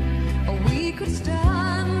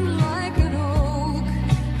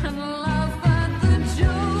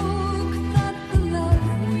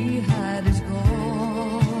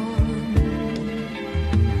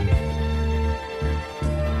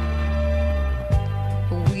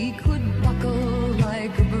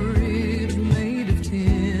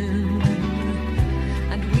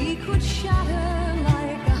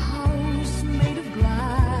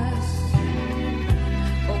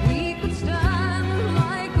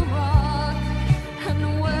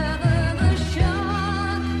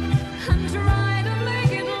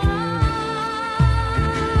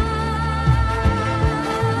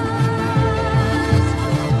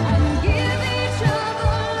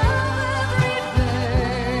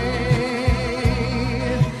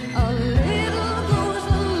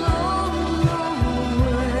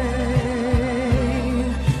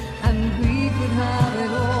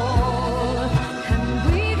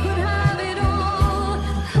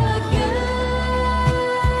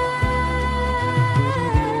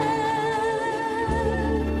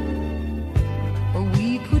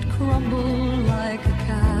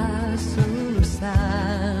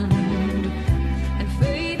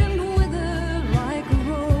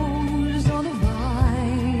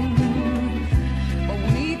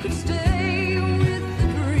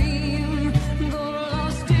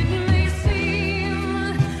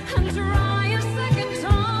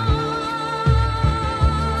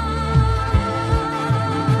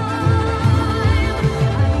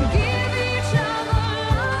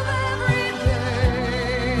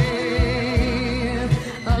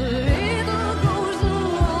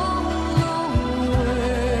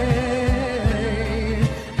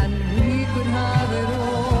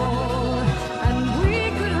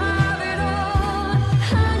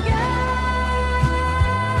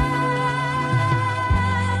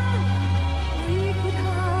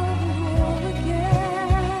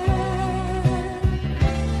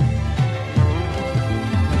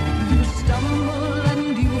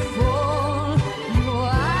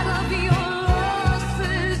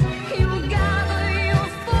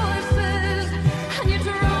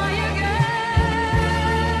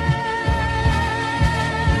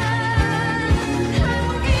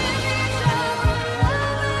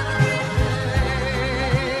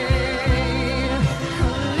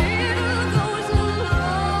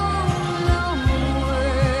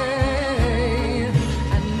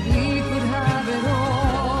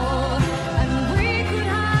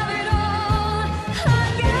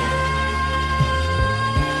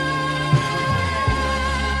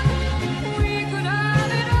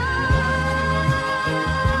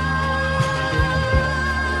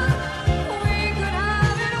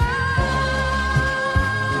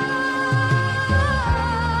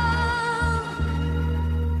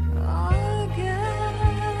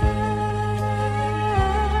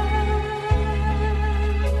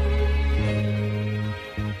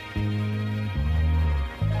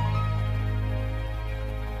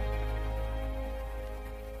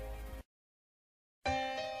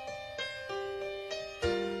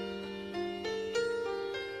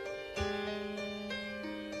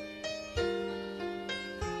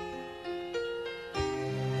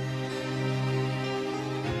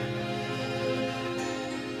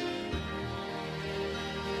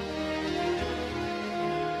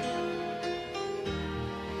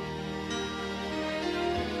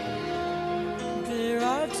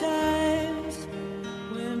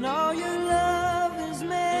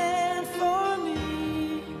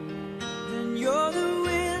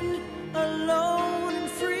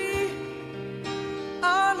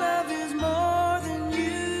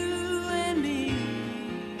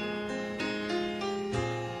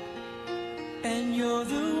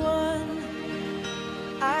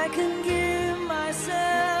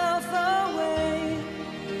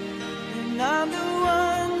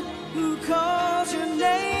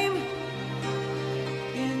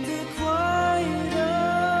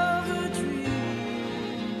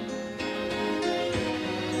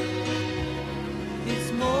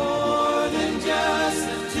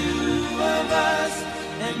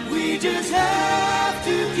 just have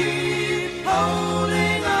to keep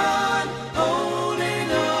holding on,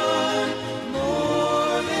 holding on.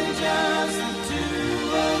 More than just the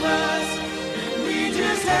two of us. We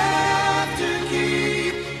just have to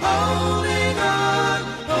keep holding on,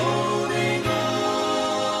 holding on.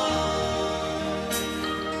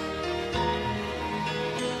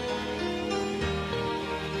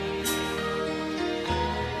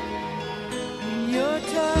 In your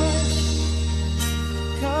touch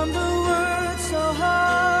come the words so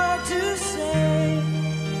hard to say,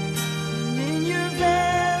 and in your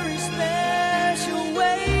very special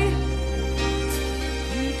way,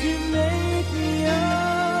 you can make me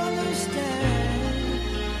understand.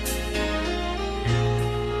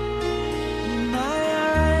 In my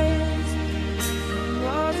eyes, you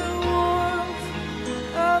are the warmth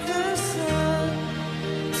of the sun,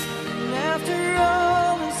 and after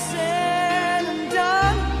all is said and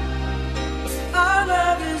done, our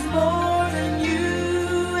love is more than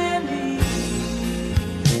you and me.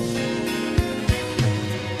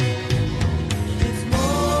 It's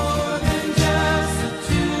more than just the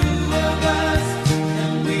two of us,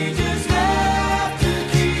 and we just have to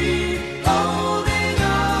keep holding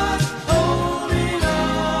on, holding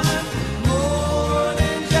on. More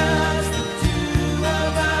than just the two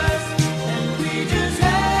of us, and we just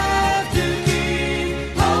have to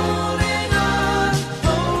keep holding on,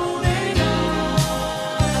 holding on.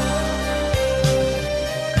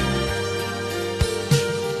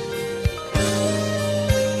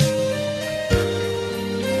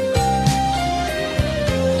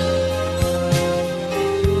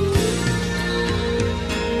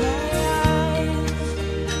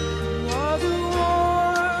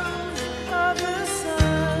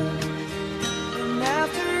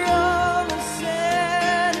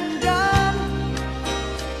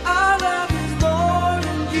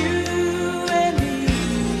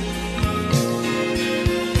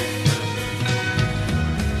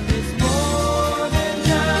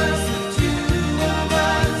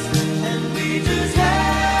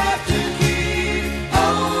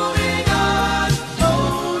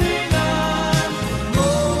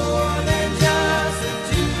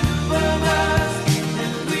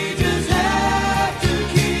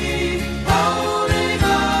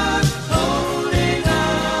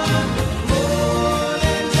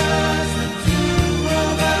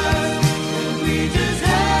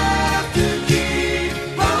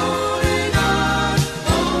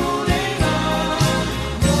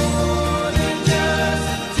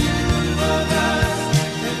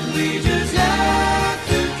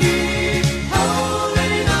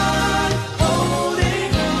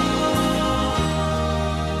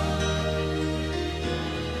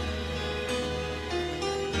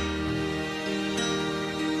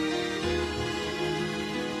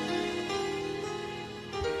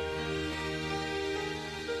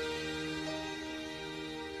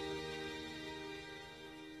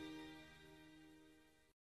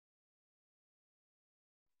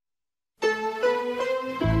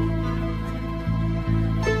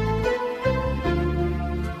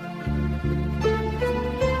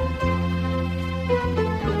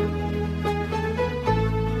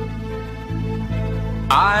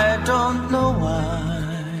 I don't know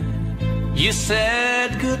why you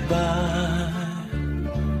said goodbye.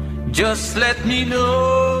 Just let me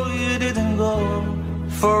know you didn't go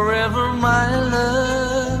forever, my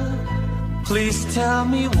love. Please tell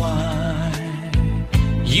me why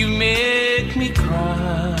you make me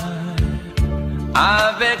cry.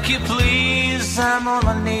 I beg you please, I'm on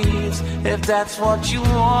my knees if that's what you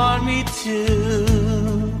want me to.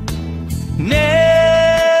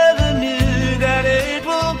 Never knew that it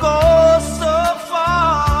will go so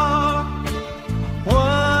far.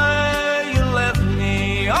 Why you left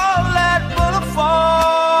me all that but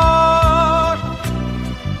apart.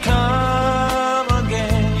 Come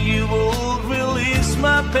again, you won't release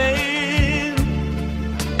my pain,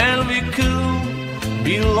 and we could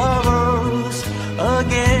be lovers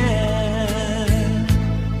again.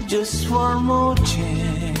 Just one more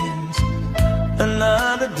chance,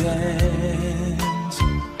 another dance,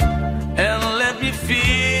 and let me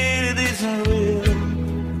feel it isn't real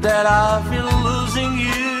that I've been losing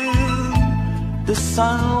you. The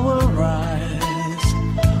sun will rise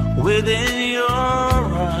within your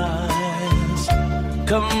eyes.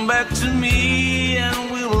 Come back to me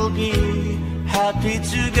and we will be happy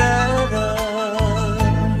together.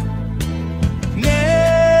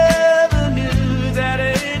 Never knew that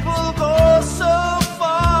it will go so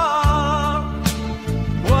far.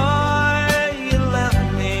 Why you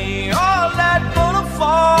left me all that but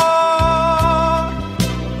apart.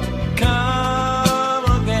 Come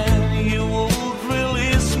again, you won't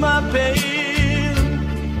release my pain,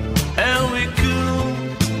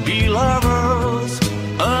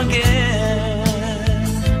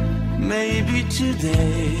 maybe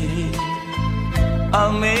today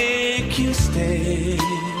I'll make you stay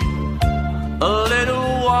a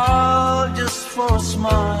little while, just for a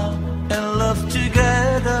smile and love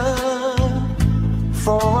together.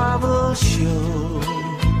 For I will show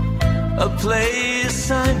a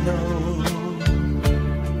place I know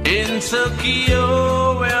in Tokyo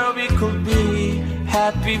where we could be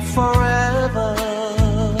happy forever.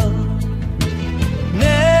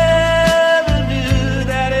 Never knew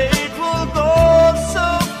that it would go so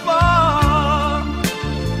far.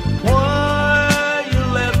 Why you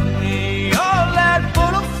left me all that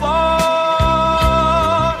put apart?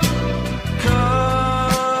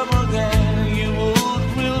 Come again, you would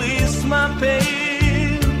release my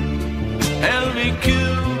pain, and we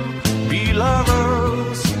could be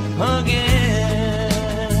lovers again.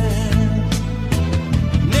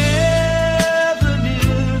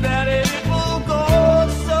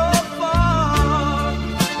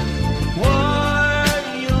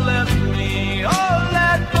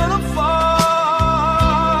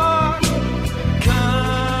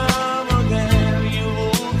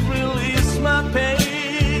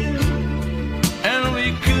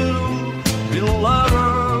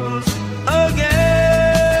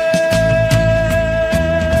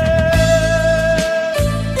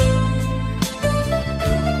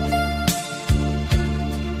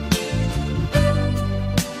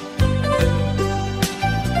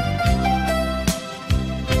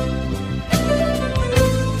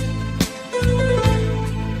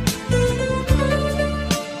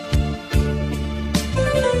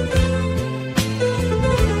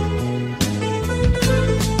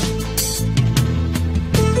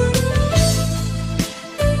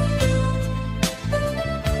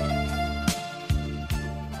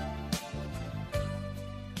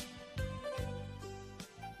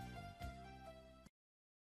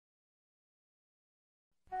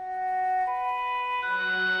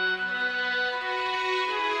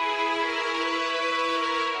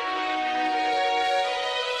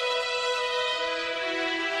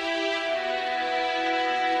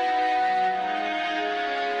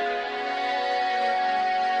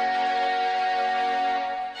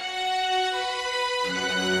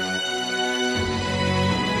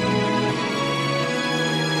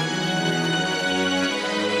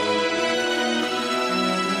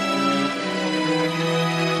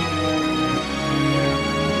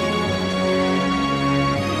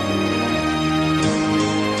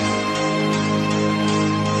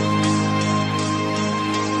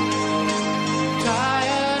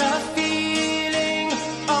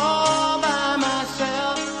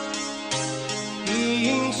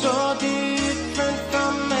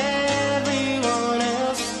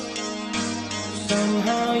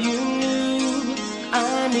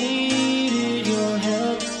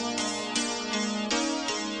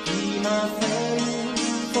 Nothing